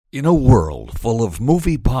In a world full of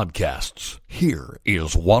movie podcasts, here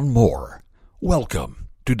is one more. Welcome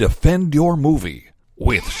to Defend Your Movie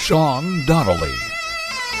with Sean Donnelly.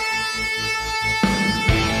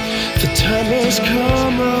 The time has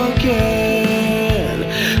come again.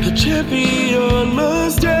 The champion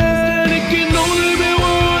must stand. It can only be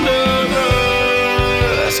one of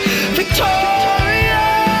us. Victoria!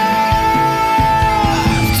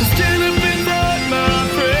 So stand up and fight, my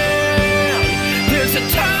friend. There's a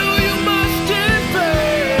title you must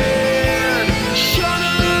defend. Shut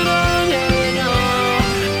it on,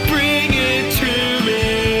 bring it to me.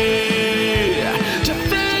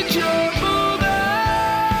 Defend your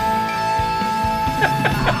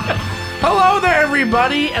Hello there,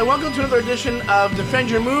 everybody, and welcome to another edition of Defend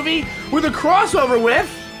Your Movie with a crossover with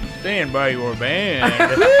Stand by your band.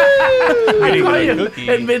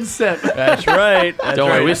 and Vincent. That's right. Don't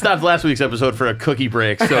worry, we stopped last week's episode for a cookie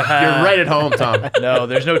break, so you're right at home, Tom. No,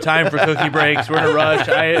 there's no time for cookie breaks. We're in a rush.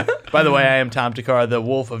 By the way, I am Tom Takar, the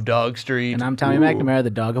Wolf of Dog Street. And I'm Tommy McNamara,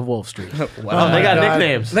 the Dog of Wolf Street. Wow, they got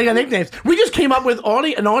nicknames. They got nicknames. We just came up with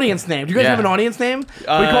an audience name. Do you guys have an audience name? We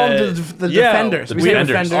call them the Defenders. the We say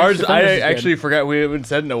Defenders. Ours, Defenders I is good. actually forgot we haven't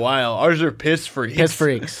said in a while. Ours are Piss Freaks. Piss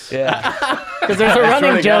freaks. Yeah. Because there's a swear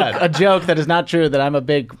running to joke, God. a joke that is not true, that I'm a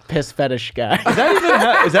big piss fetish guy. Is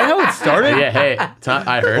that how it started? Yeah, hey, Tom,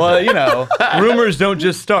 I heard. Well, you know, rumors don't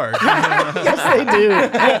just start. Yes, they do.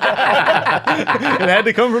 It had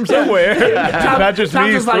to come from somewhere. Not just Tom's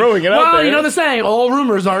me just like, throwing it out well, there. you know the saying, all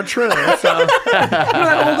rumors are true. So, you know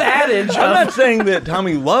that old adage. I'm not saying that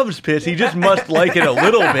Tommy loves piss. He just must like it a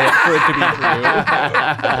little bit for it to be true.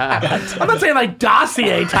 I'm not saying like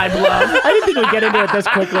dossier type love. I didn't think we'd get into it this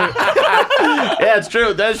quickly. Yeah, it's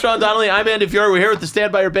true. That's Sean Donnelly. I'm Andy Fiore. We're here with the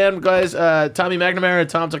Stand By Your Band guys, Tommy McNamara and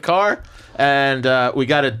Tom Takar. And we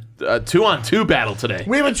got a 2-on-2 battle today.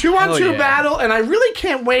 We have a 2-on-2 yeah. battle, and I really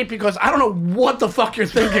can't wait because I don't know what the fuck you're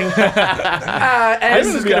thinking. This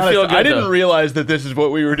is gonna feel good, I didn't though. realize that this is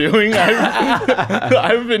what we were doing.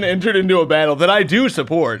 I've been entered into a battle that I do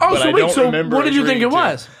support, Oh, but so I wait, don't so remember. what did you think agreeing it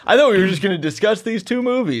to. was? I thought we were just going to discuss these two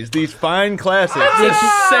movies, these fine classics.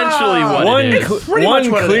 Essentially what One, it is. pretty much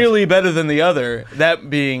one what it clearly better than the other. That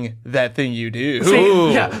being That Thing You Do.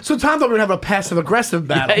 See, yeah. So Tom thought we would have a passive aggressive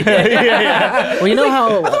battle. Well, you know I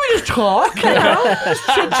how... thought we just talk, you know, just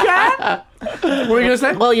chit chat. What were you gonna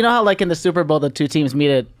say? Well, you know how, like, in the Super Bowl, the two teams meet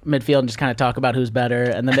at midfield and just kind of talk about who's better,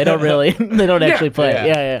 and then they don't really... they don't actually play.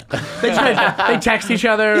 Yeah. Yeah. They text each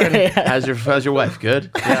other. And, How's your wife? Good?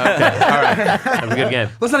 Yeah, okay. All right. Have a good game.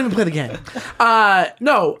 let's not even play the game.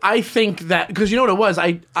 No, I think that because you know what it was.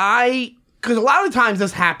 Because a lot of times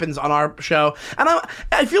this happens on our show, and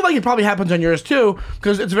I feel like it probably happens on yours too,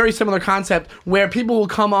 because it's a very similar concept where people will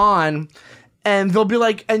come on and they'll be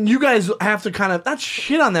like, and you guys have to kind of not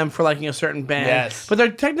shit on them for liking a certain band, Yes. but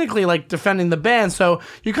they're technically like defending the band, so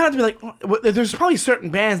you kind of have to be like, there's probably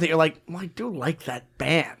certain bands that you're like, well, I do like that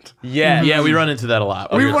band. Yeah. Yeah, we run into that a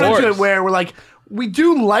lot. We of run into course. it where we're like, we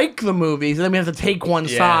do like the movies, and then we have to take one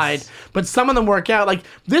side. But some of them work out. Like,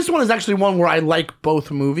 this one is actually one where I like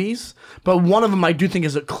both movies, but one of them I do think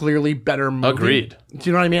is a clearly better movie. Agreed. Do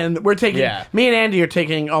you know what I mean? And we're taking, Yeah. me and Andy are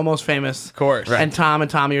taking Almost Famous. Of course. Right. And Tom and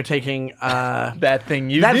Tommy are taking, That Thing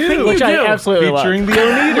You That Do. Thing You Which I do. absolutely Featuring love. the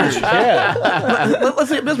Oneaters. Yeah.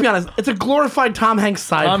 let's be honest, it's a glorified Tom Hanks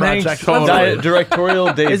side Tom project. Hanks' Let's- directorial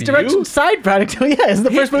debut. His direct side product. Yeah, it's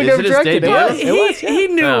the first movie Is he it ever his directed. debut? He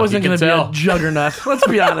knew No, it wasn't you going can to be tell. a juggernaut. Let's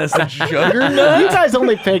be honest. Juggernaut? You guys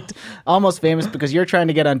only picked Almost Famous because you're trying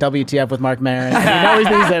to get on WTF with Mark Maron. And you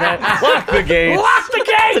know he's in it. Lock the gates. Lock the It's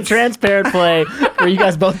a gates! transparent play where you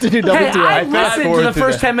guys both do Hey, WTF. I listen to forward the to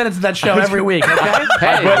first that. 10 minutes of that show every week, okay?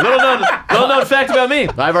 Hey, little known fact about me.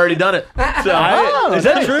 I've already done it. So, Is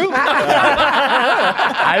that true?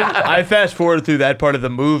 I fast forward through that part of the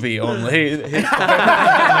movie only.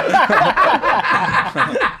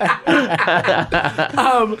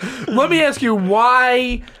 Let me ask you,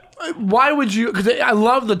 why would you, because I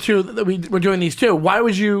love the two that we're doing these two. What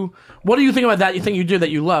do you think about that you think you do that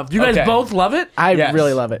you love? Do you guys Okay. both love it? I Yes.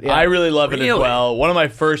 really love it. Yeah. I really love it as Really? well. One of my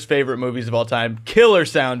first favorite movies of all time. Killer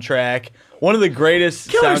soundtrack. One of the greatest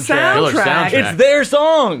Killer soundtracks. Killer soundtrack. It's their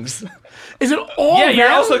songs. Is it all yeah, you're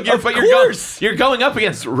them? also Of course. you're going up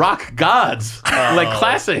against rock gods, like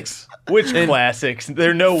classics. Which classics?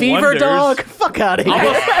 They're no Fever wonders. Dog. Fuck out of here.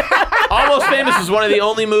 Almost Famous is one of the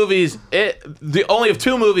only movies, the only of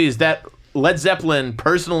two movies that Led Zeppelin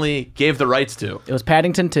personally gave the rights to. It was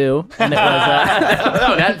Paddington 2, and it was...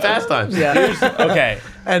 No, that Fast Times. Okay.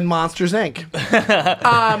 And Monsters, Inc.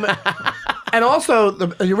 And also,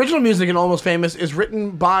 the original music in Almost Famous is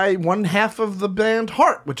written by one half of the band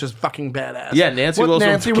Heart, which is fucking badass. Yeah, Nancy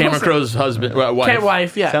Wilson, Cameron Crowe's husband, wife.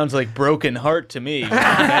 Wife, yeah. Sounds like Broken Heart to me. Not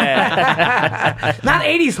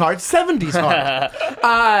 80s Heart, 70s Heart.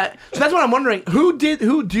 So that's what I'm wondering. Who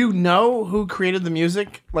do you know who created the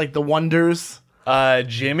music? Like the Wonders?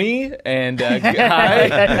 Jimmy and Guy. So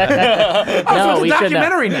it's a we should know.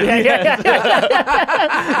 documentary now. Yeah,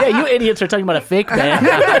 you idiots are talking about a fake band.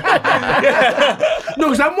 No,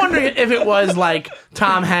 because I'm wondering if it was like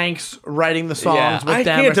Tom Hanks writing the songs with I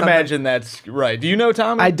them. can't or something. imagine that's right. Do you know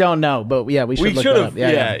Tom? I don't know, but yeah, we should we look should that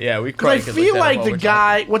have. up. Yeah. We Because I probably could feel look that like up the while we're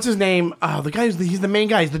guy, what's his name? Oh, the guy he's the main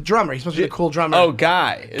guy. He's the drummer. He's supposed to be the cool drummer. talking. Oh,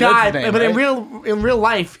 Guy. That's Guy, his name, but right? in real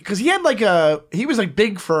life, because he had he was like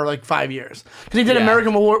big for like 5 years because he did Yeah.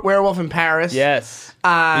 American Werewolf in Paris. Yes.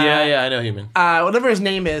 Yeah, I know him. Whatever his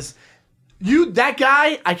name is, that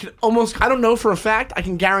guy, I don't know for a fact. I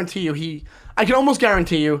can almost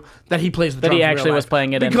guarantee you that he plays the That drums he in real actually was life.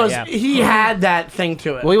 playing it in- because yeah. he had that thing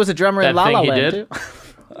to it. Well, he was a drummer in That La La thing he Land did? too.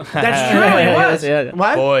 That's true. He was. Yeah.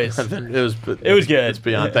 What? Boys. It was good. It's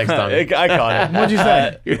beyond. Thanks, Tommy. I caught it. What'd you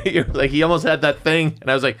say? You're like, he almost had that thing, and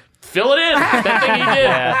I was like, fill it in. That thing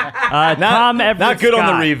he did. Tom Everett Not good Scott.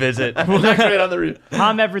 on the revisit. Not great on the roof.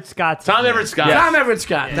 Tom Everett Scott. Tom Everett Scott. Tom Everett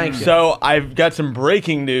Scott. Thank you. So I've got some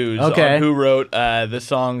breaking news Okay. on who wrote the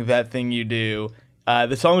song "That Thing You Do."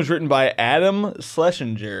 The song was written by Adam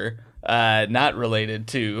Schlesinger, not related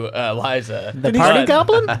to Liza. The Party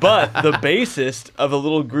Goblin? But the bassist of a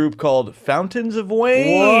little group called Fountains of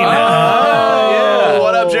Wayne. Oh,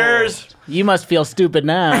 what up, Jers? You must feel stupid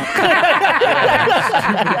now.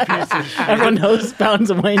 Everyone knows Fountains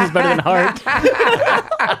of Wayne is better than Heart.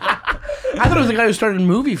 I thought it was the guy who started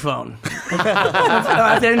Movie Phone.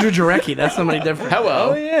 That's Andrew Jarecki. That's somebody different. Oh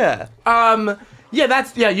Hello. yeah.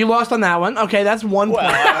 Yeah, you lost on that one. Okay, that's 1 point.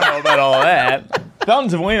 I don't know about all that.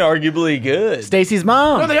 Fountains of Wayne arguably good. Stacy's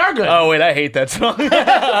mom. No, they are good. Oh wait, I hate that song.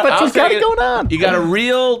 but she's got take it going on. You got a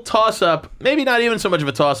real toss-up, maybe not even so much of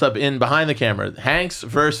a toss-up in Behind the Camera. Hanks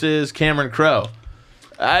versus Cameron Crowe.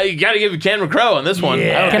 You got to give Cameron Crowe on this one.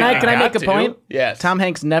 Yeah. I don't Can think I you make got a to. point? Yes. Tom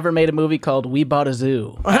Hanks never made a movie called We Bought a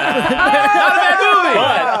Zoo.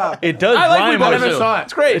 But it does I like rhyme We Bought a with Zoo. saw it.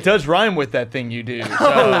 It's great. It does rhyme with That Thing You Do.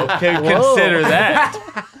 So consider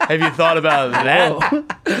that. Have you thought about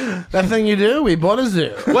that? That thing you do, we bought a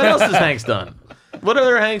zoo. What else has Hanks done? What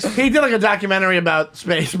other Hanks? He did like a documentary about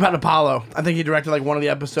space, about Apollo. I think he directed like one of the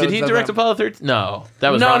episodes. Did he of direct that. Apollo 13? No. That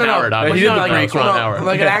was No, Ron no, no. Howard, But obviously. he did the like, prequel. Ron Howard.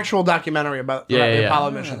 like an actual documentary about the yeah.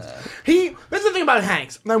 Apollo missions. That's the thing about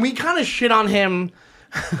Hanks. Now we kind of shit on him.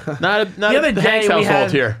 Not The other a day Hanks we household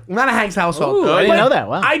had here. not a Hanks household. Ooh, I didn't But know that.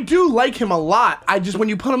 Wow. I do like him a lot. I just when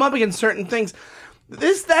you put him up against certain things.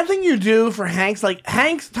 That thing you do for Hanks, like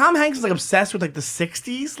Tom Hanks is like obsessed with like the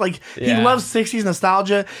 '60s. Like he Yeah. loves '60s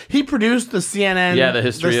nostalgia. He produced the CNN, Yeah, the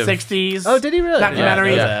history of- '60s. Oh, did he really?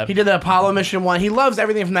 Documentaries. Yeah. He did the Apollo mission one. He loves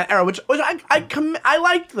everything from that era, which I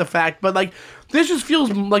liked the fact, but like this just feels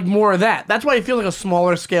like more of that. That's why it feels like a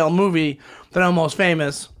smaller scale movie than Almost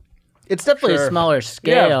Famous. It's definitely Sure. a smaller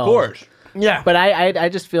scale. Yeah, of course. Yeah, But I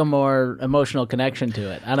just feel more emotional connection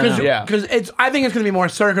to it. I don't know. Yeah. because I think it's going to be more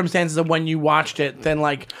circumstances of when you watched it than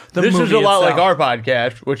like the This movie is a lot like itself. our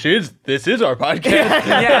podcast, this is our podcast.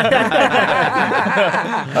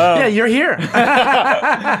 Yeah, you're here.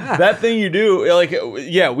 That Thing You Do, like,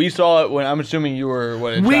 yeah, we saw it when I'm assuming you were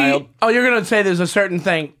a child. You're gonna say there's a certain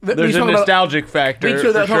thing. There's a nostalgic factor. Me too.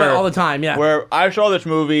 for That's all sure, the time. Yeah. Where I saw this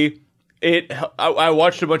movie, I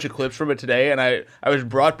watched a bunch of clips from it today, and I was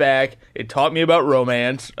brought back. It taught me about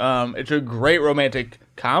romance. It's a great romantic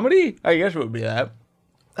comedy. I guess it would be that.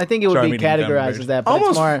 I think it would Sorry, be we didn't categorized converge. as that, but Almost.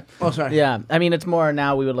 it's more. Oh, sorry. Yeah, I mean, it's more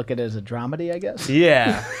now we would look at it as a dramedy, I guess.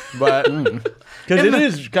 Yeah, but because it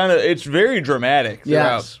is kind of, it's very dramatic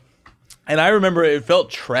throughout. Yes. And I remember it felt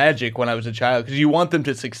tragic when I was a child because you want them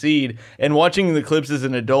to succeed. And watching the clips as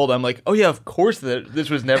an adult, I'm like, oh yeah, of course this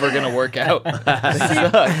was never going to work out.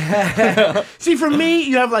 See, for me,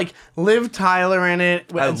 you have like Liv Tyler in it.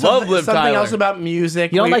 I and love Liv something Tyler. else about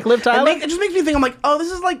music. You don't like Liv Tyler? It just makes me think. I'm like, oh,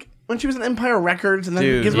 this is like when she was in Empire Records, and then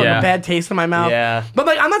Dude, it gives me like yeah. a bad taste in my mouth. Yeah. But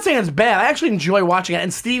like, I'm not saying it's bad. I actually enjoy watching it.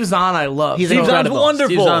 And Steve Zahn, I love. He's So- Steve Zahn's incredible. wonderful.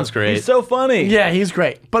 Steve Zahn's great. He's so funny. yeah, he's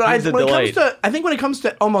great. But He's a when it comes delight. to, I think when it comes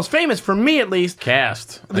to Almost Famous, for me at least,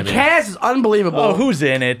 Cast. the cast is unbelievable. Oh, who's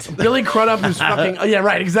in it? Billy Crudup, who's fucking. Oh, yeah,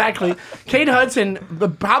 right, exactly. Kate Hudson,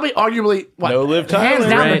 probably arguably, what? No Liv Tyler. Hands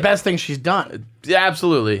down the Right. best thing she's done. Yeah,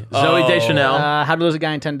 absolutely. Zoe Deschanel. How to Lose a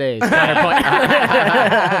Guy in 10 Days. Counterpoint.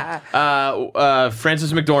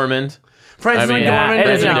 Frances McDormand. Frances I mean, McDormand. it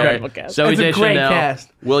is you know, incredible cast. Zoe It's a great Deschanel. cast.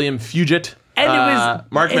 William Fugit. And it was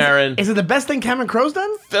Mark Maron. Is it the best thing Cameron Crowe's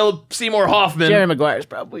done? Philip Seymour Hoffman. Jerry Maguire's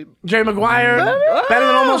probably. Jerry Maguire better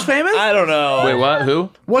than Almost Famous? I don't know. Wait, what? Who?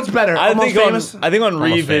 What's better? I Almost think Famous? on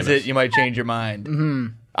Revisit Famous. you might change your mind. Mm-hmm.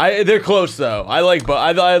 They're close though. I like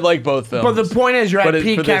both films. But the point is, you're But at it-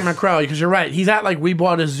 peak for this- Cameron Crowe because you're right. He's at like We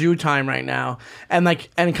Bought a Zoo time right now, and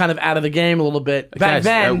kind of out of the game a little bit. Back Guys,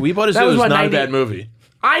 then, We Bought a that Zoo was is what, not 90 a bad movie.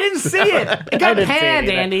 I didn't see it. It got didn't see it panned,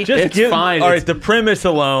 either. Andy. Just It's fine. All right, It's- the premise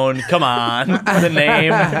alone. Come on, the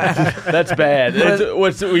name. That's bad. Are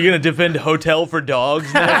you gonna defend Hotel for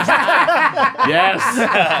Dogs next? Yes.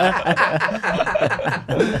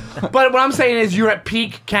 But what I'm saying is, you're at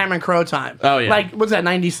peak Cameron Crowe time. Oh, yeah. Like what's that?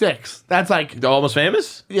 96. That's like Almost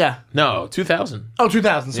Famous? yeah. No, 2000. Oh,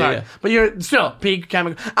 2000. Sorry, Yeah. but you're still peak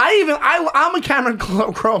Cameron. I'm a Cameron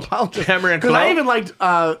Crowe apologist. Cameron because I Crowe? even liked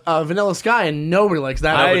Vanilla Sky, and nobody likes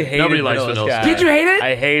that. I hated nobody likes Vanilla Vanilla Sky. Sky. Did you hate it?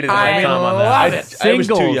 I hated it. I Tom on that. love I- it. I was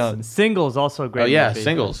too Singles. young. Singles also a great. Oh, yeah, movie.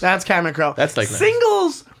 Singles. That's Cameron Crowe. That's like nice.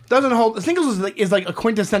 Singles doesn't hold. Singles is like a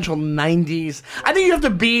quintessential '90s. I think you have to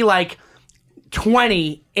be like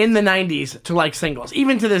 20 in the '90s to like Singles,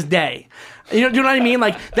 even to this day. Do you know what I mean?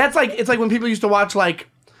 Like that's like it's like when people used to watch like.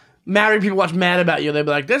 Married people watch Mad About You. They'd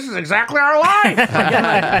be like, "This is exactly our life."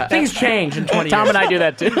 Like, things change in 20 Tom years. and I do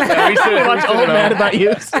that too. Yeah, we should Watch old Mad About You. You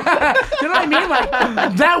know what I mean? Like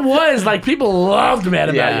that was like people loved Mad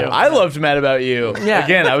About Yeah, You. I loved Mad About You. Yeah.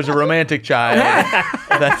 Again, I was a romantic child.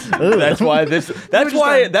 That's why this. That's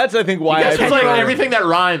why. That's I think why I It's like prefer- everything that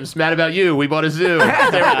rhymes. Mad About You. We Bought a Zoo.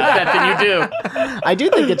 That thing you do. I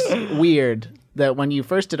do think it's weird that when you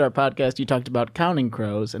first did our podcast, you talked about Counting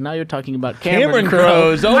Crows, and now you're talking about Cameron Crowe.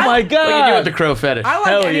 Crows. Oh my Look at you with god. the crow fetish. I like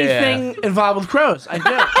Hell yeah. anything involved with crows. I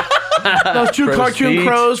do. Those two Crow's cartoon feet.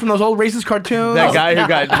 crows from those old racist cartoons. That guy who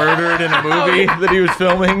got murdered in a movie that he was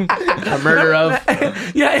filming. A murder of.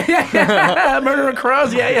 Yeah. Murder of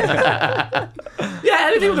crows. Yeah. Yeah,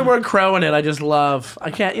 anything with the word crow in it, I just love. I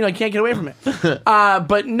can't get away from it.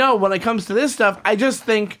 But no, when it comes to this stuff, I just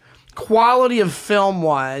think quality of film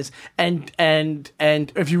wise, and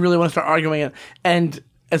if you really want to start arguing it, and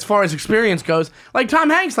as far as experience goes, like Tom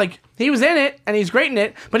Hanks, like he was in it and he's great in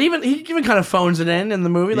it, but he even kind of phones it in the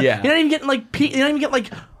movie. Like, Yeah. you don't even get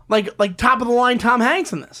like top of the line Tom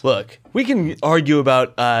Hanks in this. Look, we can argue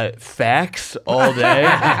about facts all day.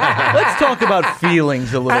 Let's talk about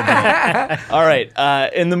feelings a little bit. All right.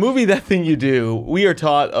 In the movie That Thing You Do, we are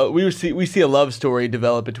taught we see a love story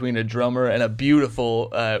develop between a drummer and a beautiful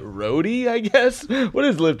roadie, I guess. What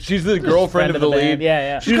is Liv? She's the girlfriend of the lead. band.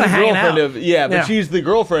 Yeah. She's kinda the hanging girlfriend out. of but Yeah. she's the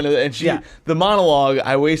girlfriend of and she Yeah. the monologue.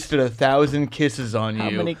 I wasted 1,000 kisses on you. How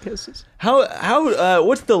many kisses? How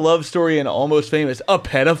what's the love story in Almost Famous? A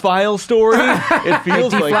pedophile story? It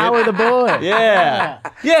feels like Deflower it. the boy. Yeah,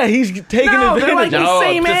 he's taking No, advantage. they're like the No,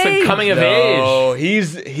 same just age. a coming of age. No,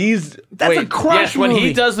 he's That's wait, a crush Yes, when movie.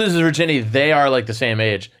 he does lose his virginity, they are like the same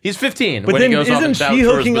age. He's 15. But when then he goes off isn't and she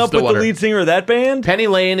tours hooking up with the Stillwater. lead singer of that band? Penny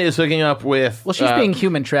Lane is hooking up with. Well, she's being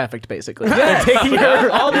human trafficked, basically. They're taking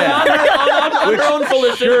her on her own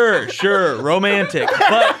volition. Sure, romantic.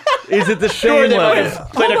 But is it the Sure, same they might level? have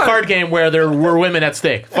played a card game where there were women at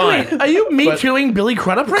stake. Fine. Are you me tooing Billy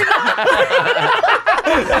Crudup right now?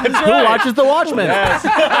 Who watches The Watchmen?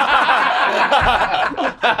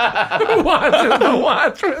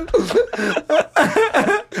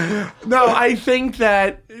 No, I think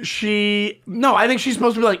that I think she's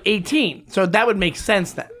supposed to be like 18. So that would make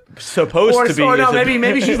sense then. Supposed to be. Or no, is a-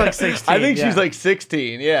 maybe she's like 16. I think she's like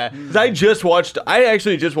 16. Yeah, 'Cause I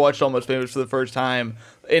actually just watched Almost Famous for the first time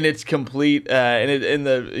in its complete in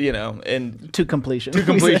To completion.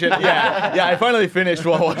 completion. Yeah. I finally finished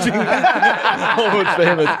while watching Almost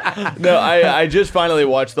Famous. No, I just finally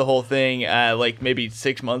watched the whole thing like maybe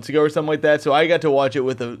 6 months ago or something like that. So I got to watch it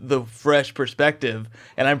with the fresh perspective,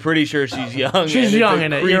 and I'm pretty sure she's young. She's and young it's a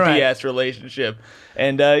in it, creepy you're right. ass relationship.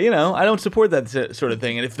 And I don't support that sort of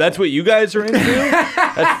thing. And if that's what you guys are into,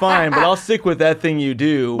 that's fine. But I'll stick with That Thing You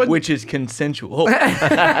Do, which is consensual.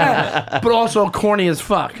 but also corny as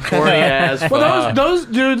fuck. Corny as fuck. Well, those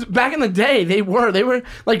dudes back in the day, they were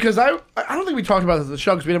like, because I don't think we talked about this in the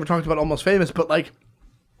show because we never talked about Almost Famous, but like,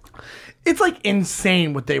 it's like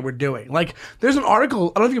insane what they were doing. Like, there's an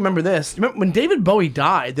article. I don't know if you remember this. Remember when David Bowie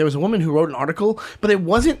died? There was a woman who wrote an article, but it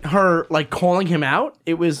wasn't her like calling him out.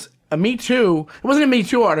 It was a Me Too. It wasn't a Me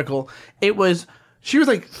Too article. It was. She was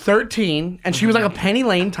like 13, and she was like a Penny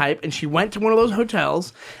Lane type, and she went to one of those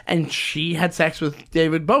hotels, and she had sex with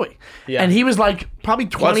David Bowie. Yeah. And he was like probably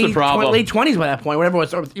 20, the problem? late 20s by that point, whatever it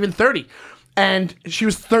was, or even 30. And she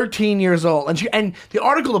was 13 years old. And the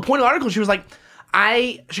point of the article, she was like,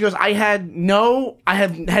 she goes, I had no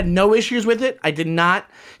issues with it. I didn't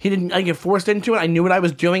get forced into it. I knew what I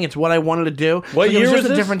was doing. It's what I wanted to do. What year it was was just a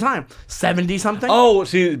this? different time. 70 something. Oh,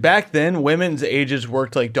 see, back then, women's ages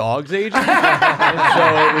worked like dogs' ages. So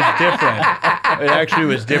it was different. It actually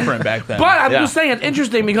was different back then. But I'm just saying it's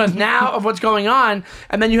interesting because now of what's going on,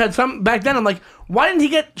 and then you had some back then. I'm like, why didn't he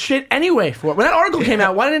get shit anyway for it? When that article came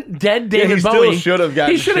out, why didn't dead David he Bowie? still should have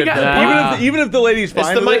gotten He should have shit gotten. done. Even if the lady's fine It's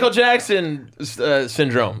the with Michael it. Jackson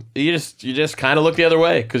syndrome. You just kind of look the other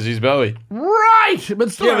way because he's Bowie. Right,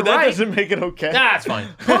 but still Yeah, but that right. doesn't make it okay. That's fine.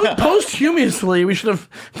 Posthumously, we should have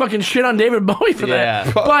fucking shit on David Bowie for Yeah.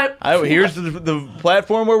 that. But Here's the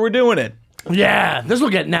platform where we're doing it. yeah, this will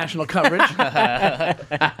get national coverage.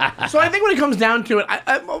 So I think when it comes down to it,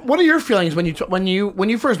 what are your feelings when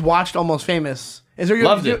you first watched Almost Famous? Is there your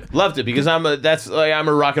Loved it because I'm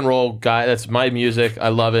a rock and roll guy. That's my music. I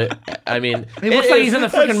love it. I mean, He looks like he's in the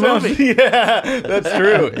freaking movie. Yeah, that's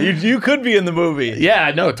true. You could be in the movie.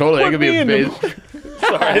 yeah, no, totally. It could be me in the amazing.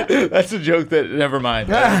 Sorry, that's a joke that never mind.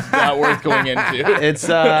 That's not worth going into. It's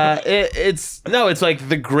it's like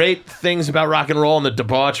the great things about rock and roll and the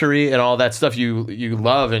debauchery and all that stuff you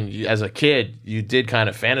love and as a kid you did kind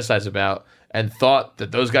of fantasize about and thought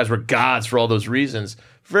that those guys were gods for all those reasons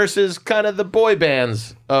versus kind of the boy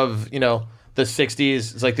bands of the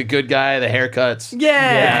 60s. It's like the good guy, the haircuts,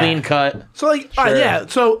 Yeah. the clean cut. So like, yeah.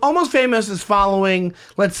 So Almost Famous is following,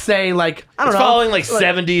 let's say, like I don't It's know, following like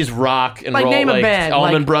 70s rock and like roll, name a like band,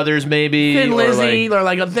 Allman like Brothers maybe, Thin Lizzy, or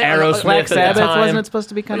like a Aerosmith Black at the Sabbath, time. wasn't it supposed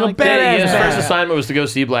to be kind of Like like a that? badass His band. first assignment was to go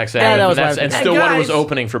see Black Sabbath, that was and, what I was thinking. Stillwater And was guys-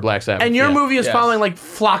 opening for Black Sabbath. and your yeah. movie is Yes. following like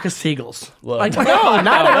Flock of Seagulls. Like, No,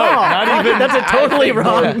 not at all. not even- That's a totally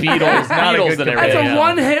wrong. Beatles, not a Beatles good than comparison. that's everything. a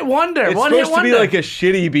one-hit wonder. It's One-hit supposed to be wonder. like a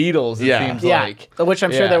shitty Beatles. It Yeah. seems Yeah, like. which I'm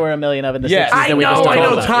sure Yeah. there were a million of in the Yeah. 60s. I that we just know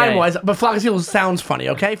don't time-wise, about. but Flock of Seagulls sounds funny.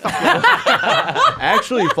 Okay, fuck you.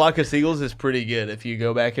 Actually, Flock of Seagulls is pretty good if you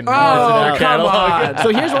go back and Oh, visit their come catalog. on. So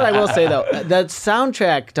here's what I will say though: the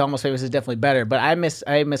soundtrack to Almost Famous is definitely better, but I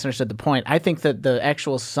misunderstood the point. I think that the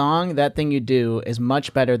actual song, "That Thing You Do," is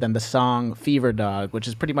much better than the song "Fever Dog," which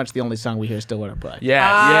is pretty much the only song we hear Stillwater play.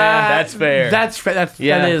 Yeah, that's fair. That's fair.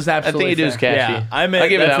 That is absolutely. I think it is fair. catchy. Yeah, I meant I'll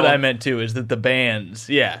give it that's that what I one. meant too. Is that the bands?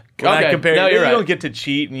 Yeah, Okay. No, you're you right. don't get to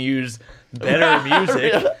cheat and use better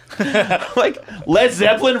music. Like Led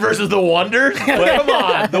Zeppelin versus the Wonders. Come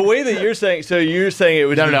on. The way that you're saying, so you're saying it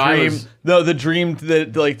was No, the no, I dream. was- No, the dream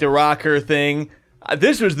that like the rocker thing.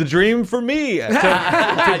 This was the dream for me to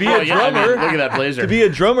be Oh, a yeah, I mean, drummer. look at that blazer. To be a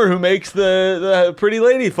drummer who makes the pretty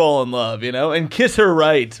lady fall in love, and kiss her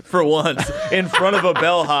right for once in front of a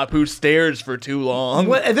bellhop who stares for too long.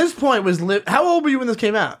 What, at this point, was Liv? How old were you when this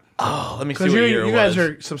came out? Oh, let me see Because what year you it guys was.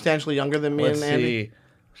 are substantially younger than me Let's and Andy. see.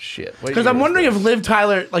 Shit. Because I'm wondering if Liv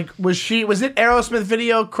Tyler, like, was it Aerosmith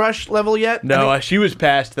video crush level yet? No, I think she was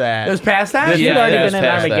past that. it was past that. You'd Yeah, already yeah, been in it's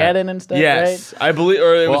past that. Armageddon and stuff, Yes, right? I believe.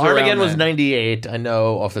 Or it Well, was around Armageddon was then. 98. I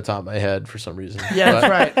know off the top of my head for some reason. Yeah, But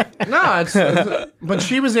that's right. No, but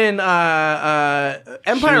she was in she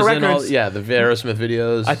Empire was in Records. all- the Aerosmith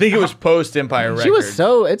videos. I think it was post Empire Records. She was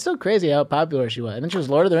it's so crazy how popular she was. And then she was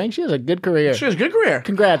Lord of the Rings. She has a good career. She has a good career.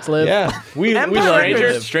 Congrats, Liv. Yeah, we Empire love Records.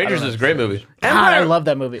 Liv. Strangers is a great movie. God, I Empire, love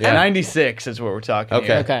that movie. 96 is what we're talking. Okay.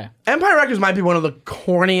 here. Okay. Empire Records might be one of the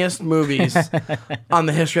corniest movies on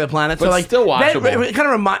the history of the planet. So But like, still watchable. It kind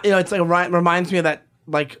of it's like reminds me of that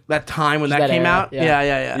that time when that That came era, out. yeah.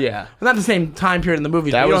 Yeah. Yeah. Not the same time period in the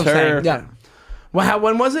movies. That but you was know what I'm her. saying. Yeah. Well,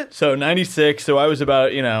 when was it? So 96. So I was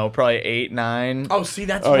about probably 8, 9. Oh, see,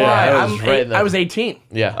 that's Oh, why yeah, that was right then. I was 18,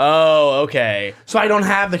 Yeah. Oh, okay. so I don't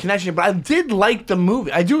have the connection. But I did like the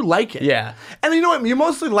movie. I do like it. Yeah. And you know what? You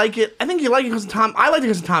mostly like it. I think you like it because of Tom. I liked it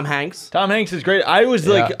because of Tom Hanks. Tom Hanks is great. I was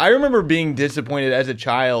Yeah. I remember being disappointed as a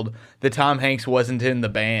child that Tom Hanks wasn't in the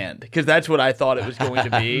band because that's what I thought it was going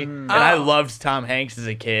to be. And I loved Tom Hanks as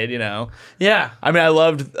a kid, Yeah, I mean, I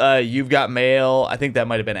loved You've Got Mail. I think that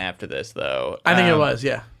might have been after this, though. I think it was.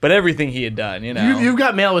 Yeah. But everything he had done, You've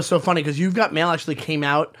Got Mail was so funny because You've Got Mail actually came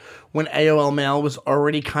out when AOL Mail was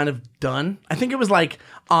already kind of done. I think it was like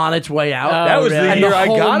on its way out. That was the And year I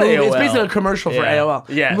whole got movie- AOL. It's basically a commercial for Yeah. AOL.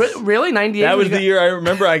 Yes. Really? 98? That was the year I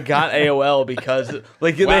remember I got AOL because they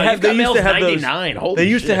You've used Got to Mail's have those 99. Holy they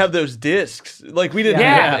used to shit. have those discs. Like we didn't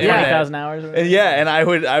Yeah, have yeah, internet. 1,000 hours. And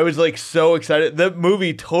I was like so excited. The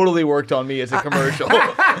movie totally worked on me as a commercial.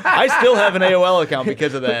 I still have an AOL account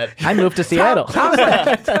because of that. I moved to Seattle.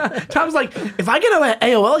 Tom's like, if I get an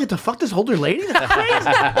AOL, I get to fuck this older lady? That's crazy.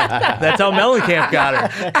 That's how Mellencamp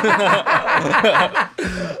got her.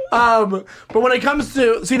 But when it comes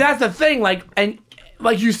to, see, that's the thing. Like, and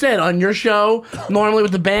like you said on your show, normally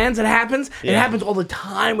with the bands, it happens. It happens all the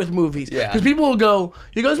time with movies. Yeah. Because people will go,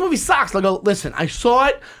 you go, this movie sucks. They'll go, listen, I saw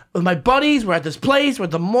it with my buddies. We're at this place. We're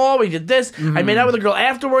at the mall. We did this. I made out with a girl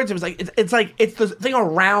afterwards. It was like it's the thing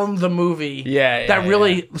around the movie that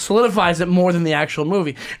really solidifies it more than the actual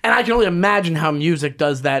movie. And I can only imagine how music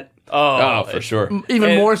does that. Oh, for sure.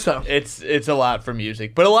 Even more so. It's a lot for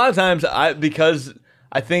music, but a lot of times because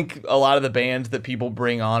I think a lot of the bands that people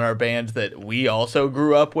bring on are bands that we also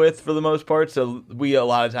grew up with for the most part. So we a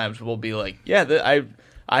lot of times will be like,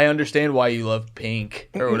 I understand why you love Pink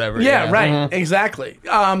or whatever. Yeah, right. Exactly.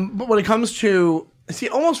 But when it comes to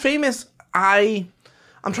Almost Famous,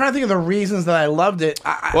 I'm trying to think of the reasons that I loved it.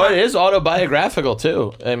 Well, it is autobiographical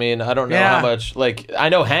too. I mean, I don't know how much. Like, I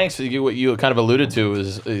know Hanks. What you kind of alluded to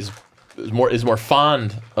is more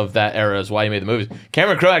fond of that era. Is why he made the movies.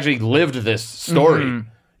 Cameron Crowe actually lived this story.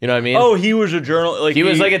 You know what I mean? Oh, he was a journalist. Like he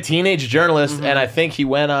was like a teenage journalist, and I think he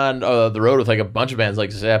went on the road with like a bunch of bands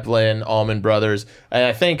like Zeppelin, Allman Brothers, and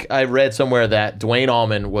I think I read somewhere that Duane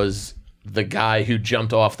Allman was the guy who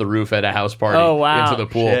jumped off the roof at a house party into the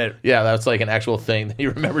pool. Shit. Yeah, that's like an actual thing that he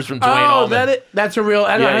remembers from Duane Allman. That's a real.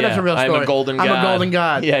 I heard that's a real story. I'm a golden god. I'm a golden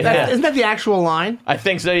god. Yeah. Isn't that the actual line? I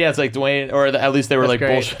think so. Yeah, it's like Duane, or at least they were like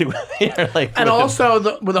great. bullshitting. Like, And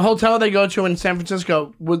also, with the hotel they go to in San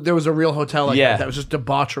Francisco, there was a real hotel like Yeah. that was just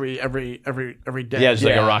debauchery every day. yeah, just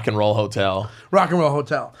like a rock and roll hotel. rock and roll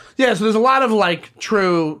hotel. Yeah, so there's a lot of like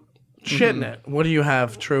true shit in it. What do you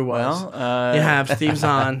have true was? Well, you have Steve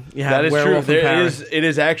Zahn. You have that is true. Werewolf in Paris. It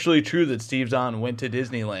is actually true that Steve Zahn went to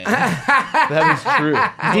Disneyland. That is true.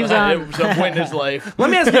 Steve Zahn. At some point in his life. Let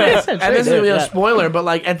me ask you this, Sure and this is did, a real yeah. spoiler, but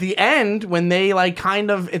like at the end when they like kind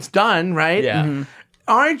of it's done, right? Yeah.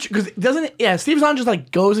 Aren't because doesn't it? Yeah, Steve Zahn just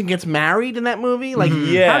like goes and gets married in that movie. Like,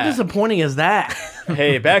 Yeah. how disappointing is that?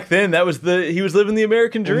 Hey, back then he was living the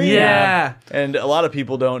American dream. Yeah. And a lot of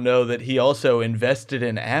people don't know that he also invested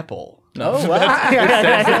in Apple. No, Oh, wow.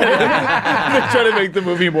 they're trying to make the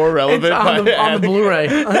movie more relevant. It's on the by- Blu-ray.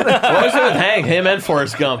 What was it with Hank? Him and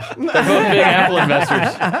Forrest Gump. They're both big Apple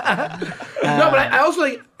investors. No, but I also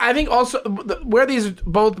like. I think also where these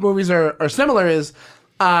both movies are similar is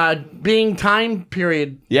being time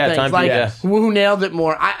period. Yeah, things. time like period, yes. who nailed it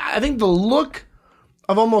more. I think the look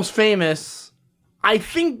of Almost Famous. I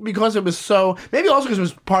think because it was so, maybe also because it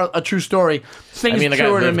was part a true story. Things I mean, the guy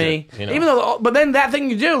truer to lived me. it, you know. Even though, but then that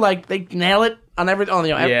thing you do, like they nail it on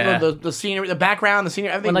Yeah. the scenery, the background, the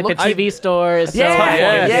scenery, everything. When like the looks- TV store is so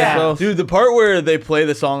Yeah, yeah. So- Dude, the part where they play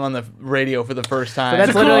the song on the radio for the first time. That's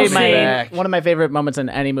It's a cool literally scene. one of my favorite moments in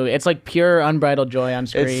any movie. It's like pure unbridled joy on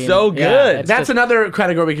screen. so good. it's That's just- another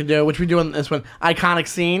category we could do, which we do in this one. Iconic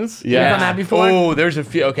scenes. Yeah. You've done that before. Oh, there's a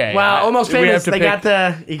few. Okay. Well, Almost we have Famous. to They pick- got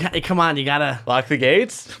the. Come on, you gotta. Lock the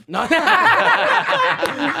gates. No. Ow,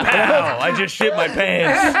 I just shit my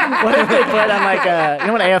pants. What if they put on like you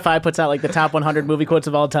know when AFI puts out like the top 100 movie quotes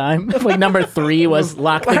of all time? Like number 3 was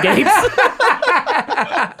 "Lock the gates."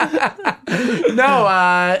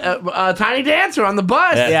 No, Tiny Dancer on the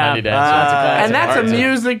bus. Yeah. Tiny Dancer. And that's a Hard to-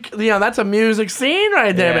 music, that's a music scene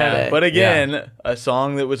right there, baby. But again, a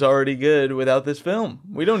song that was already good without this film.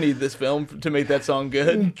 We don't need this film to make that song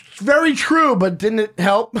good. Very true, but didn't it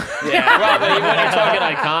help? Yeah. Well, but when you're talking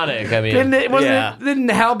iconic, I mean, Didn't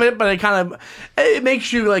help it, but it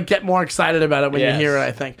makes you like get more excited about it when Yes. you hear it,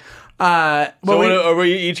 I think. So are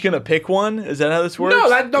we each gonna pick one? Is that how this works?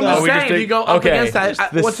 No, I'm just we saying, if take- you go up okay. against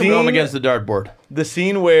that, The what's the scene- throw him against the dartboard. The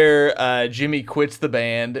scene where Jimmy quits the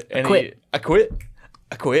band and quit. I quit.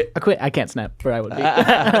 I quit. I quit. I can't snap, but I would be.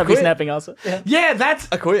 I'd be quit. snapping also. Yeah, that's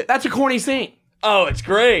quit. That's a corny scene. Oh, it's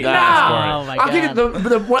great. Oh my I'll give you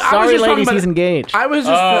god. what, I was Sorry, just talking ladies, about he's engaged. I was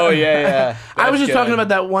just Oh yeah. I was That's just talking good. about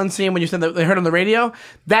that one scene when you said that they heard on the radio.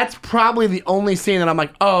 That's probably the only scene that I'm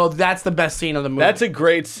like, oh, that's the best scene of the movie. That's a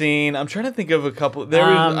great scene. I'm trying to think of a couple.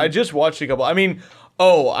 I just watched a couple. I mean,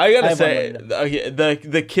 I gotta have say, one okay,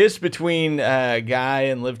 the kiss between Guy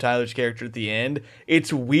and Liv Tyler's character at the end.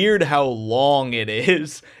 It's weird how long it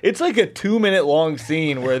is. It's like a 2-minute long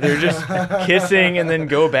scene where they're just kissing and then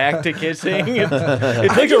go back to kissing. It's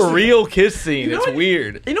like a real kiss scene. know It's what?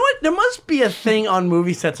 weird. You know what? There must be a thing on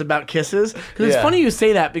movie sets about kisses. Because it's Yeah. funny you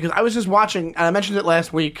say that because I was just watching, and I mentioned it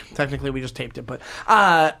last week. Technically, we just taped it, but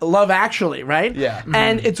Love Actually, right? Yeah.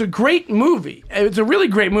 And it's a great movie. It's a really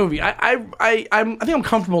great movie. I think I'm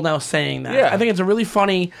comfortable now saying that. Yeah. I think it's a really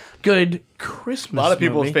funny, good Christmas A lot of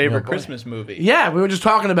people's movie. favorite Christmas movie. Yeah, we were just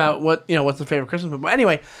talking about what's the favorite Christmas movie. But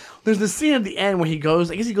anyway, there's this scene at the end where he goes.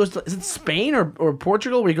 I guess he goes to, is it Spain or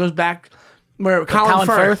Portugal? Where he goes back. Where Colin Colin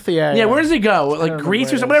Firth. Firth, yeah. Where does he go? Like remember Greece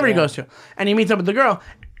or where it something, whatever is, he goes to, and he meets up with the girl.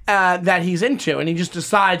 that he's into, and he just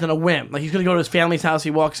decides on a whim. Like, he's going to go to his family's house.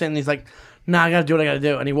 He walks in, and he's like, nah, I got to do what I got to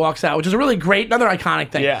do. And he walks out, which is a really great, another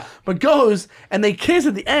iconic thing. Yeah. But goes, and they kiss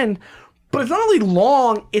at the end. But it's not only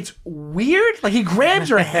long, it's weird. Like, he grabs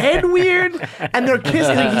her head weird, and they're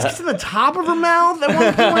kissing. Like, he's kissing the top of her mouth at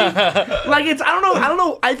one point. Like, I don't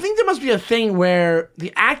know. I think there must be a thing where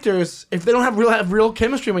the actors, if they don't have real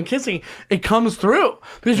chemistry when kissing, it comes through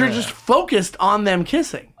because you're just focused on them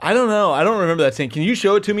kissing. I don't know. I don't remember that scene. Can you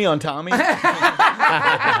show it to me on Tommy?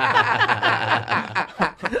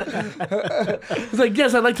 It's like,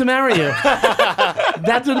 yes, I'd like to marry you.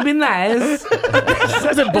 That would be nice.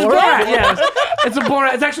 That's a It's Borat. Borat, yes. It's a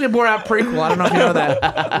Borat. It's actually a Borat prequel. I don't know if you know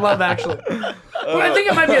that. Love Actually. But I think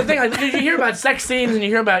it might be a thing. Like, you hear about sex scenes and you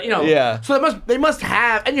hear about, Yeah. So they must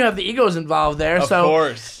have, and you have the egos involved there. Of so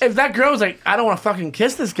course. if that girl's like, I don't want to fucking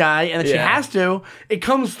kiss this guy, and if she Yeah. has to, it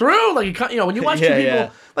comes through. Like, when you watch two Yeah, people, yeah.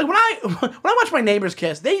 like when I watch my neighbors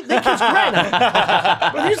kiss, they kiss great.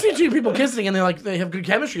 But if you see two people kissing and they have good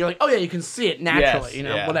chemistry, you're like, oh yeah, you can see it naturally. Yes,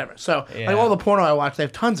 yeah. Whatever. So Yeah. like all the porno I watch, they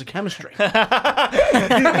have tons of chemistry. We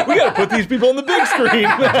gotta put these people on the big screen.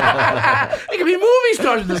 They could be movie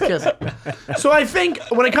stars with this kissing. So I think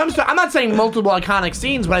when it comes to, I'm not saying multiple iconic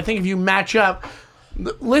scenes, but I think if you match up,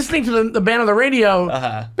 listening to the band on the radio,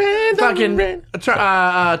 fucking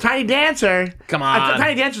Tiny Dancer. Come on.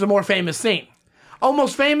 Tiny Dancer's a more famous scene.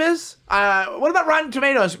 Almost Famous. What about Rotten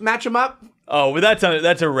Tomatoes? Match them up. Oh, but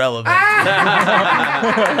that's irrelevant.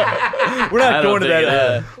 We're not going to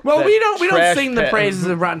that. Well, that we don't trash sing the pit. praises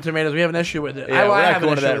of Rotten Tomatoes. We have an issue with it. Yeah, I we're have not an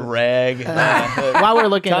going to issue that with it. rag. While we're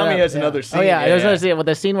looking, Tommy it up, has another scene. Oh yeah, there's Yeah. another scene. Well,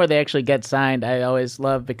 the scene where they actually get signed, I always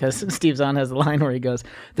love because Steve Zahn has the line where he goes,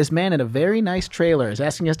 "This man in a very nice trailer is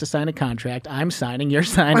asking us to sign a contract. I'm signing. You're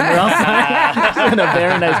signing. We're all signing." In a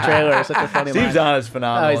very nice trailer. Such a funny Steve line. Zahn is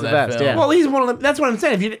phenomenal. Oh, he's in the that best, film. yeah. Well, he's one of them. That's what I'm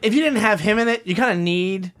saying. If you didn't have him in it, you kind of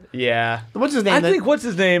need. Yeah. What's his name? I think what's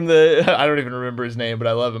his name? I don't even remember his name, but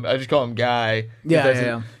I love him. I just call him Guy.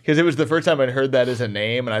 Yeah. Because it was the first time I'd heard that as a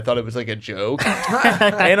name, and I thought it was like a joke.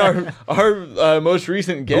 And our most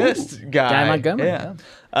recent guest, Guy Montgomery, Yeah.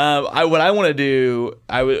 What I want to do,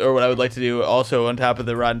 what I would like to do, also on top of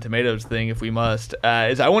the Rotten Tomatoes thing, if we must,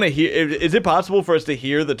 is I want to hear. Is it possible for us to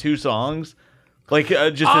hear the two songs, like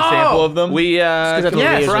just a sample of them? We that's what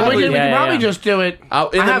Yes, we probably- we can Yeah, probably yeah. just do it. while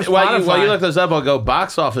you look this up, I'll go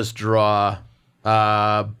box office draw.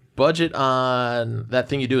 Budget on that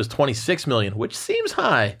thing you do is $26 million, which seems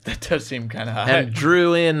high, That does seem kind of high. and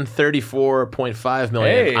drew in $34.5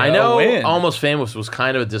 million. Hey, I a know win. Almost Famous was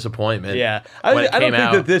kind of a disappointment. Yeah, when I it don't came think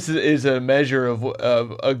out. that this is a measure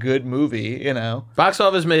of a good movie. You know, Box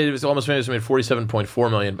office Almost Famous made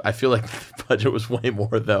 $47.4 million. I feel like the budget was way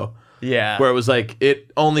more though. yeah. Where it was like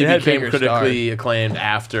it only It had became bigger critically acclaimed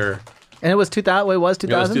after. And it was 2000. It was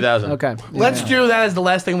 2000. 2000. Okay. Let's do that as the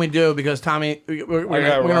last thing we do because Tommy, we're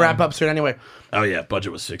gotta gonna run. wrap up soon anyway. Oh yeah,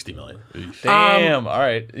 budget was $60 million. Damn. All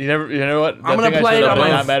right. You know what? I'm gonna That thing play I it said on about my-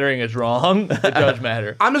 not mattering is wrong. It does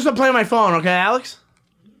matter. I'm just gonna play on my phone, okay, Alex?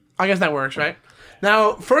 I guess that works, right?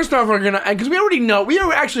 Now, first off, we're gonna because we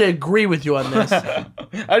actually agree with you on this.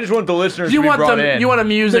 I just want the listeners You to be want brought in. you want a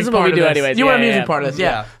music This is what part we of do this. anyways. You want a Yeah, music yeah. part of this, yeah.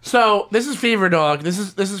 Yeah. So this is Fever Dog. This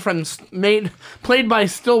is from played by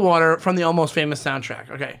Stillwater from the Almost Famous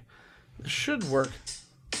soundtrack. Okay, this should work.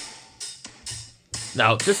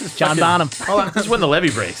 Now this is John fucking- Bonham. Hold on, this is when the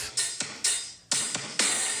levee breaks.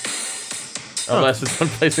 Unless it's one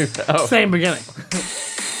placing. Oh, Same beginning.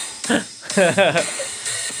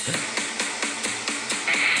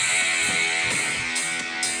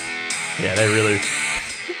 yeah, they really.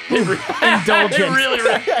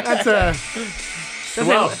 Indulgent. That's a.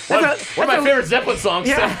 Well, that's one a- of my that's a- favorite Zeppelin songs.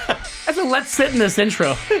 Yeah, that's a let's sit in this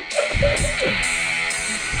intro.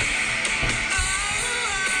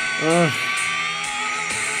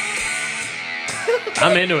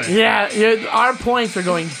 I'm into it. Yeah, our points are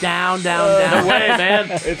going down, down, down. No way, man.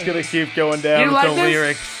 It's gonna keep going down You with like the this?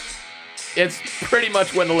 lyrics. It's pretty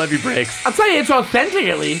much when the levee breaks. I'll tell you, it's authentic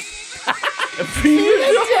at least.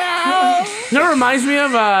 You know, it reminds me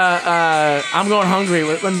of I'm Going Hungry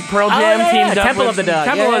when Pearl Jam yeah, teamed up Temple with of the Dog.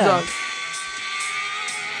 Temple of the Yeah. Dog.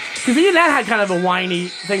 Because even that had kind of a whiny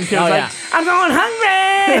thing too. It's Oh, like, yeah. I'm going hungry.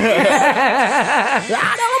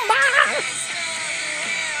 I don't mind.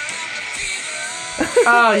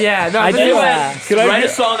 Oh yeah, no, I this do. is- Write a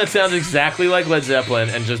song that sounds exactly like Led Zeppelin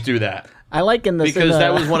and just do that. I like in this because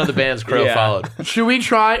that was one of the bands Crow Yeah. followed. Should we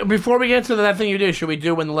try before we get to that thing you do? Should we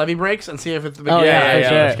do when the levee breaks and see if it's the beginning? yeah, for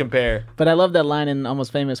sure. Let's compare. But I love that line in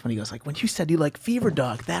Almost Famous when he goes like, "When you said you like Fever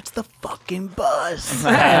Dog, that's the fucking buzz."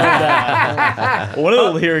 One of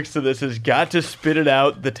the lyrics to this is "Got to spit it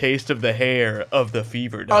out, the taste of the hair of the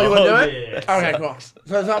fever dog." Oh, you want to do it? Okay, cool.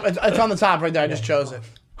 So it's on the top right there. I just chose it.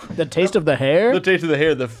 The taste of the hair. The taste of the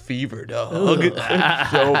hair, the fever dog.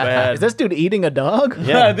 So bad. Is this dude eating a dog?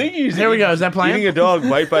 Yeah, I think he's Here we go. Is that playing? eating a dog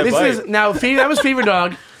bite by This bite. is now. That was Fever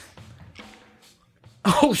Dog.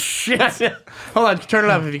 Oh shit! Hold on, turn it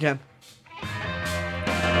up if you can.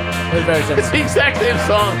 It's very similar. It's the exact same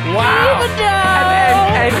song. Wow!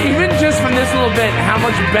 And even just from this little bit, how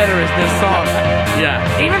much better is this song? Yeah.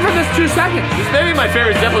 Even from this 2 seconds. It's maybe my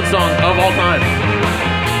favorite Zeppelin song of all time.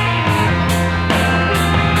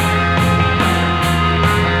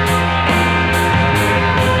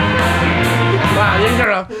 Wow, you can turn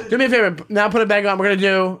it off. Do me a favor. Now put it back on. Put it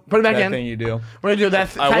back that in. thing you do. We're gonna do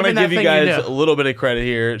that. I want to give you guys a little bit of credit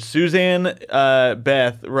here. Suzanne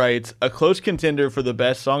Beth writes, a close contender for the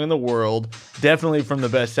best song in the world, definitely from the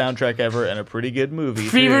best soundtrack ever, and a pretty good movie.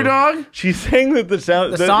 Fever too. Dog. She's saying that the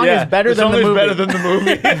song is better than the movie. better than the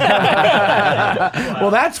movie. Well,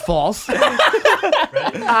 that's false.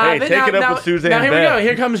 Hey, take it up with Suzanne Now here we Beth. go.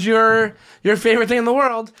 Here comes your favorite thing in the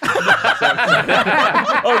world.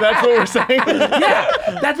 Oh, that's what we're saying?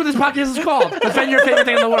 Yeah, that's what this podcast is called. Defend your favorite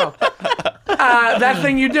thing in the world. That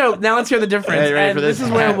thing you do. Now let's hear the difference. Hey, ready And for this? This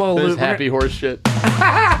is where we'll. this happy horse shit.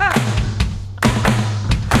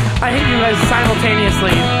 I hate you guys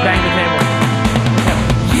simultaneously bang the table.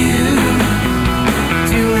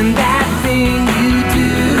 Doing that thing you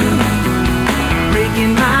do,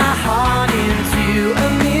 breaking my heart into a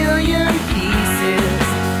million pieces,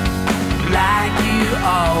 like you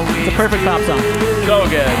always It's a perfect pop song. So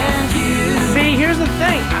good. and you See, here's the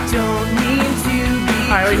thing. don't mean to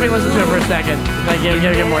be. All right, we can listen to it for a second. I gotta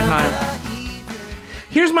get more time.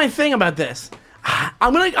 Here's my thing about this.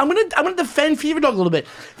 I'm gonna defend Fever Dog a little bit.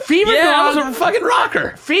 Fever Yeah, I Dog. was a fucking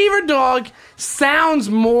rocker. Fever Dog sounds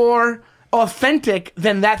more authentic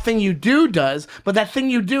than That Thing You Do does, but That Thing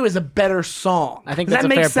You Do is a better song. I think Does that's that a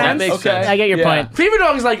make fair sense? point. That makes sense. I get your Yeah. point. Fever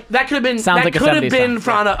Dog is like that could have been Sounds that like a could have 70s been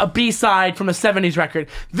song. from a B-side from a 70s record.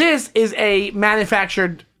 This is a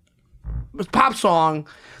manufactured pop song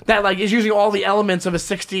that like is using all the elements of a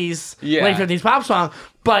 60s Yeah. late 50s pop song,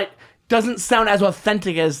 but doesn't sound as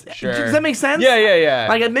authentic as. Sure. Does that make sense? Yeah.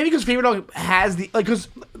 Like maybe because Fever Dog has the like because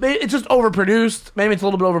it's just overproduced. Maybe it's a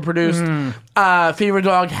little bit overproduced. Fever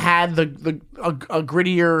Dog had a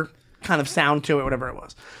grittier kind of sound to it, whatever it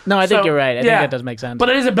was. No, I think So, you're right. I think yeah. that does make sense. But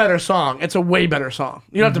it is a better song. It's a way better song.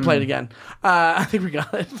 You don't have to play it again. I think we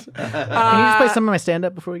got it. Can you just play some of my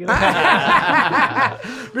stand-up before we get on?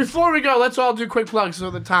 Before we go, let's all do quick plugs so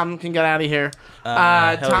that Tom can get out of here.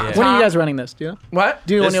 hell Tom, yeah. When are you guys running this? Do you know? What?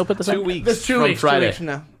 Do you know when you'll put this 2 up? weeks. This 2 from weeks. Friday. 2 weeks from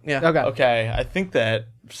now. Yeah. Okay. Okay, I think that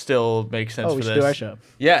still makes sense Oh, for we should this. do our show.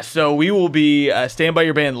 Yeah, so we will be Stand By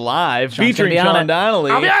Your Band live featuring gonna be on Sean it.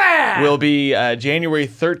 Donnelly. I'll be on it! Will be January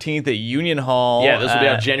 13th at Union Hall. Yeah, this will be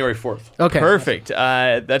on January 4th. Okay. Perfect.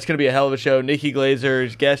 That's going to be a hell of a show. Nikki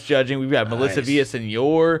Glazer's guest judging. We've got Melissa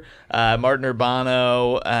Villasenor, Martin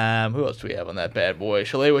Urbano. Who else do we have on that bad boy?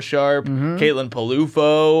 Shalewa Sharp, Caitlin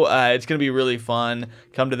Palufo. It's going to be really fun.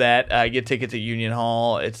 Come to that. Get tickets at Union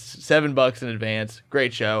Hall. It's $7 in advance.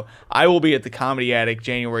 Great show. I will be at the Comedy Attic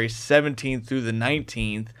January 17th through the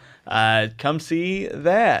 19th. Come see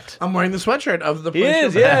that. I'm wearing the sweatshirt of the He place.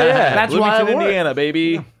 is, yeah. That's why I Bloomington, wore it. Indiana,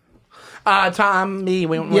 baby. Tom, me.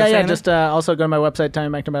 Yeah. Just also go to my website,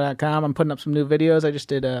 TommyMcNamara.com. I'm putting up some new videos. I just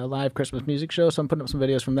did a live Christmas music show, so I'm putting up some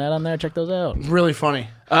videos from that on there. Check those out. Really funny.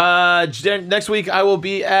 Next week, I will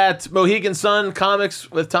be at Mohegan Sun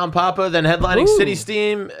Comics with Tom Papa, then headlining Ooh. City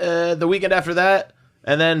Steam the weekend after that.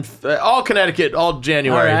 And then all Connecticut, all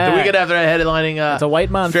January. All right. The weekend after that, headlining It's a white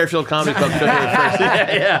month. Fairfield Comedy Club February 1st.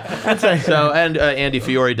 yeah. So, and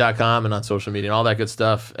AndyFiore.com and on social media and all that good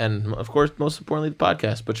stuff. And, of course, most importantly, the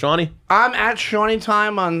podcast. But, Shawnee? I'm at Shawnee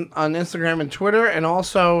Time on Instagram and Twitter, and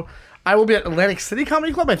also I will be at Atlantic City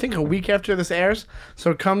Comedy Club, I think a week after this airs.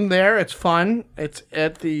 So come there. It's fun. It's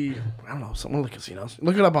at the, I don't know, some one of the casinos.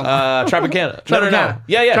 Look it up on Tropicana. No. Tropicana.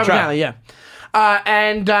 Yeah, Tropicana, Trop. yeah.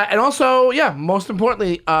 And also, most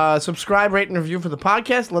importantly, subscribe, rate, and review for the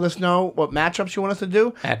podcast. Let us know what matchups you want us to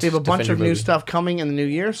do. We have a bunch of new stuff coming in the new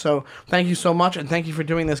year. So thank you so much, and thank you for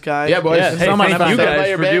doing this, guys. Yeah, boys. Yeah, It's hey, so much thank fun. you Stand by guys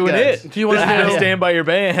your for band, doing guys. it. Do you want to Stand by your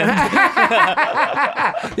band.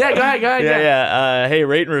 Yeah, go ahead. Yeah. Hey,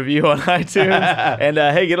 rate and review on iTunes, and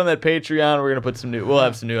hey, get on that Patreon. We're gonna put some new. We'll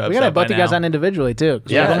have some new. We gotta have both you guys on individually too.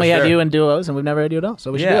 'Cause we've only had you in duos, and we've never had you at all.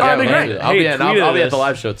 So we should do it. that'd be great. I'll be Hey, in. tweet I'll be at at the us.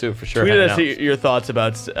 live show too for sure. Tweet hanging us out. your thoughts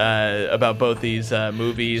about both these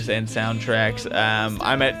movies and soundtracks.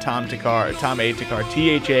 I'm at Tom A. Takar,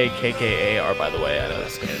 THAKKAR. By the way, I know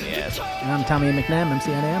that's a pain in the ass. And I'm Tommy McNabb,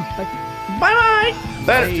 MCNAM. Bye.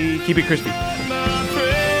 Bye-bye. Hey, keep it crispy.